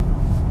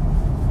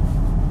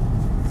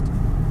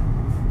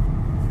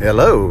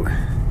Hello,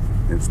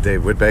 it's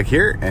Dave Whitbeck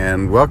here,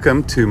 and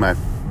welcome to my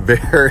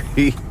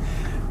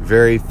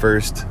very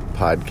first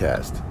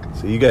podcast.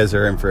 So you guys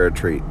are in for a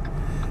treat.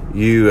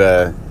 You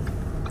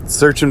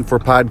searching for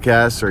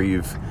podcasts, or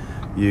you've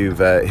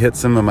hit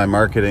some of my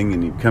marketing,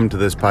 and you've come to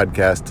this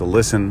podcast to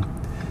listen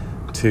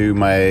to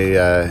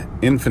my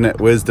infinite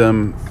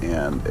wisdom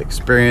and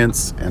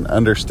experience and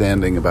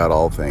understanding about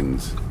all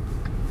things.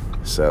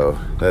 So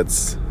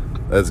that's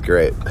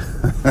great.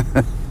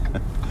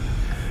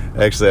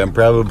 Actually, I'm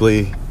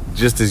probably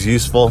just as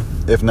useful,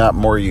 if not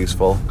more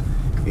useful,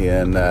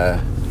 in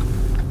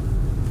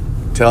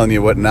telling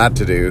you what not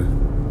to do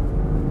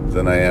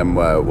than I am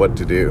what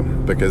to do.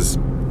 Because,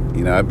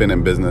 I've been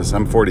in business.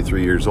 I'm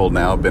 43 years old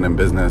now. I've been in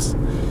business,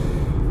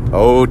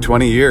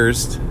 20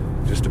 years,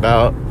 just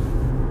about.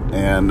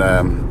 And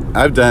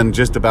I've done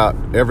just about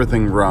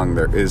everything wrong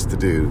there is to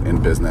do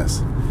in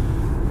business.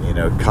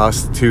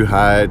 Costs too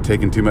high,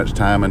 taking too much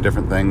time on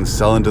different things,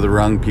 selling to the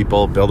wrong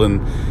people,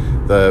 building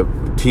the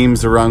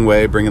teams the wrong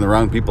way, bringing the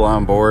wrong people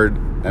on board.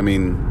 I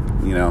mean,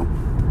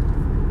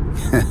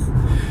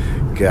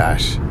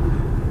 gosh,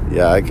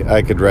 yeah,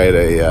 I could write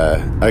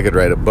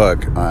a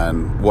book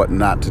on what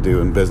not to do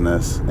in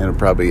business, and it'd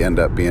probably end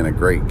up being a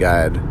great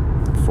guide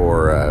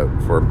for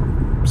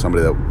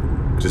somebody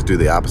that just do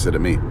the opposite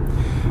of me.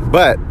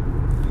 But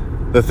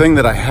the thing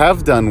that I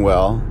have done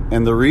well,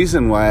 and the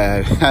reason why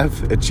I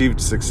have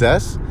achieved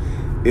success,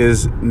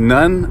 is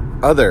none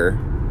other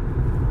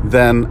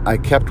than I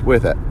kept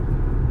with it.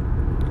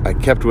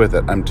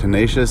 I'm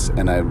tenacious,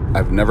 and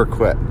I've never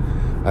quit.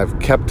 I've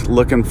kept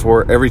looking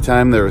for, every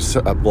time there was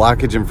a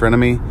blockage in front of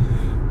me,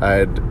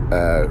 I'd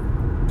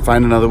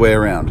find another way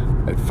around.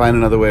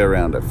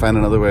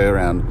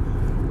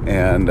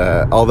 And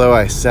although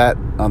I sat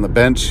on the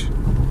bench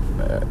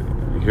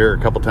here a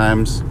couple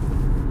times,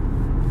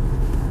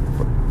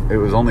 it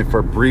was only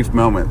for brief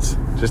moments,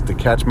 just to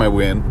catch my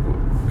wind,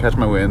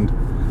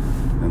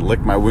 and lick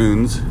my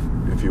wounds,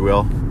 if you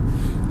will.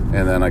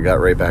 And then I got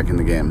right back in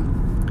the game.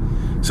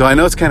 So I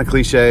know it's kind of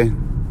cliche.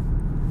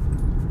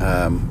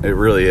 It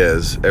really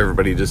is.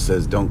 Everybody just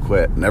says, don't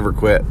quit, never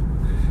quit.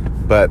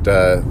 But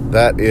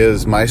that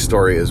is my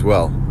story as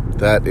well.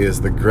 That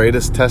is the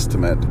greatest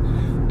testament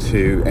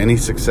to any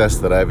success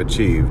that I've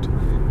achieved,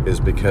 is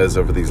because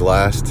over these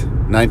last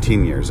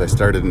 19 years, I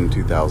started in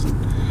 2000.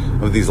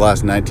 Over these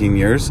last 19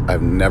 years,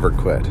 I've never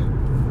quit.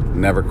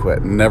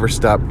 Never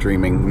stopped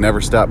dreaming,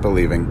 never stopped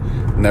believing,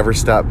 never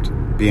stopped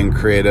being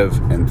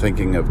creative and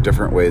thinking of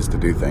different ways to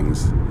do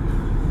things.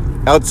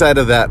 Outside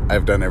of that,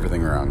 I've done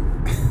everything wrong.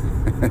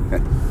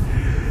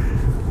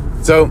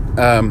 So,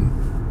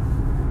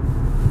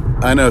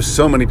 I know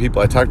so many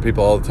people, I talk to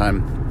people all the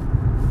time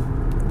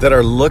that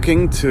are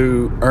looking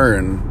to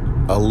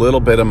earn a little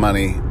bit of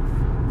money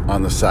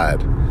on the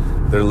side.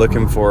 They're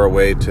looking for a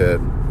way to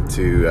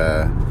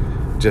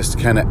just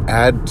kind of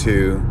add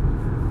to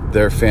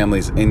their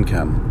family's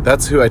income.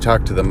 That's who I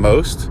talk to the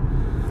most.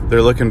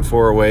 They're looking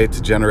for a way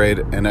to generate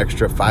an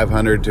extra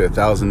 $500 to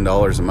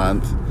 $1,000 a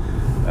month.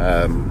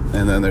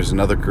 And then there's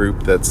another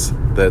group that's say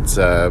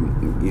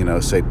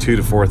 $2,000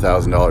 to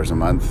 $4,000 a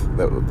month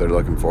that they're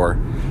looking for.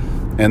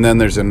 And then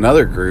there's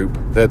another group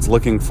that's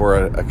looking for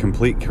a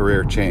complete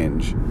career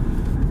change.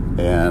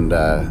 And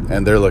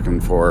they're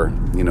looking for,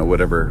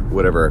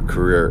 whatever a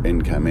career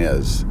income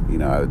is.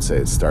 I would say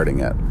it's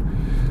starting at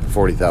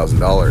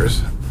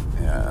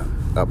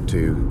 $40,000 up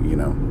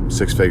to,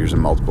 six figures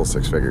and multiple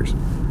six figures.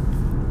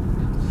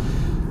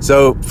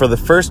 So for the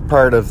first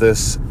part of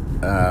this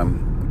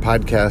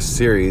podcast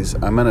series,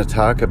 I'm going to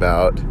talk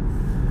about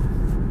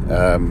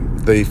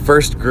the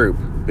first group,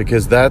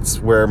 because that's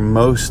where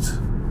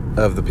most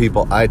of the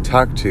people I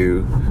talk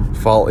to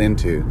fall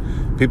into.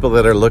 People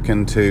that are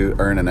looking to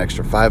earn an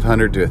extra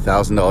 $500 to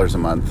 $1,000 a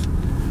month,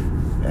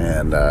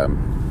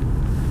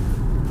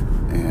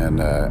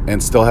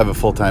 and still have a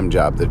full-time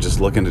job. They're just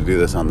looking to do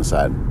this on the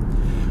side.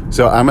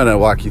 So I'm going to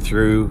walk you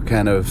through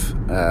kind of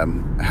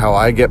how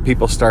I get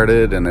people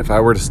started, and if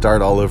I were to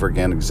start all over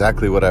again,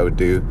 exactly what I would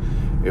do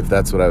if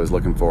that's what I was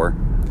looking for.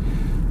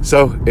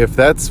 So if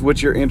that's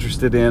what you're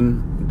interested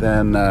in,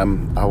 then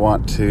I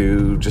want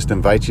to just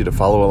invite you to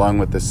follow along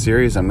with this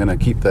series. I'm going to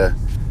keep the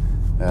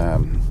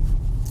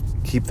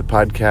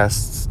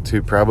podcasts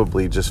to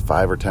probably just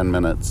 5 or 10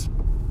 minutes,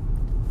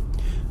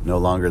 no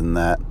longer than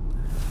that.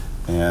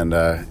 And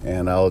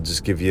I'll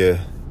just give you,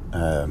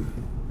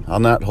 I'll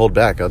not hold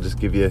back. I'll just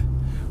give you,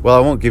 I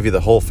won't give you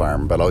the whole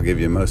farm, but I'll give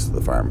you most of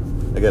the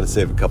farm. I got to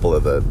save a couple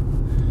of the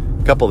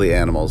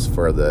animals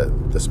for the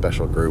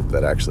special group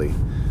that actually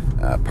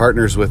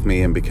partners with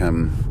me and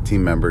become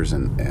team members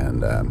and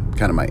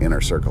kind of my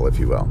inner circle, if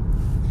you will.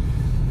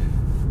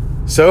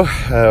 So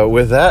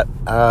with that,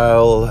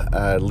 I'll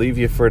leave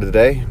you for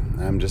today.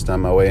 I'm just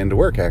on my way into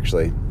work,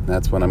 actually.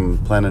 That's when I'm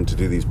planning to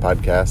do these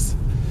podcasts.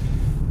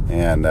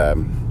 And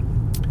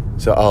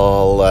so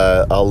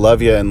I'll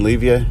love you and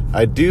leave you.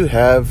 I do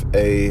have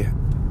a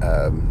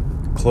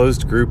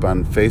closed group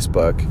on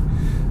Facebook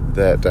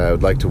that I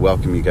would like to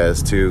welcome you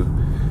guys to.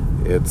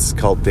 It's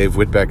called Dave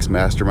Whitbeck's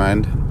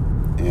Mastermind,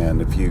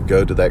 And if you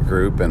go to that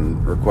group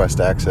and request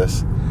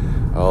access,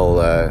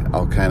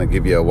 I'll kind of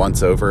give you a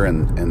once over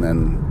and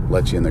then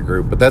let you in the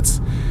group. But that's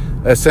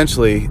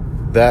essentially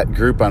that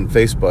group on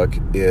Facebook.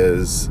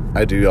 Is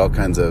I do all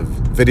kinds of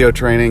video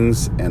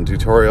trainings and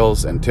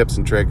tutorials and tips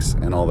and tricks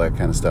and all that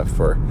kind of stuff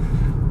for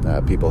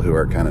people who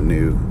are kind of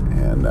new,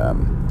 and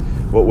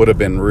what would have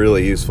been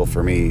really useful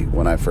for me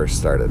when I first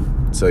started.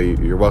 So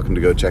you're welcome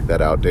to go check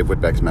that out, Dave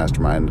Whitbeck's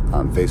Mastermind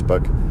on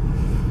Facebook.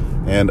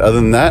 And other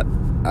than that,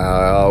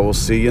 we'll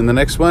see you in the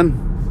next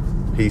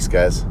one. Peace,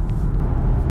 guys.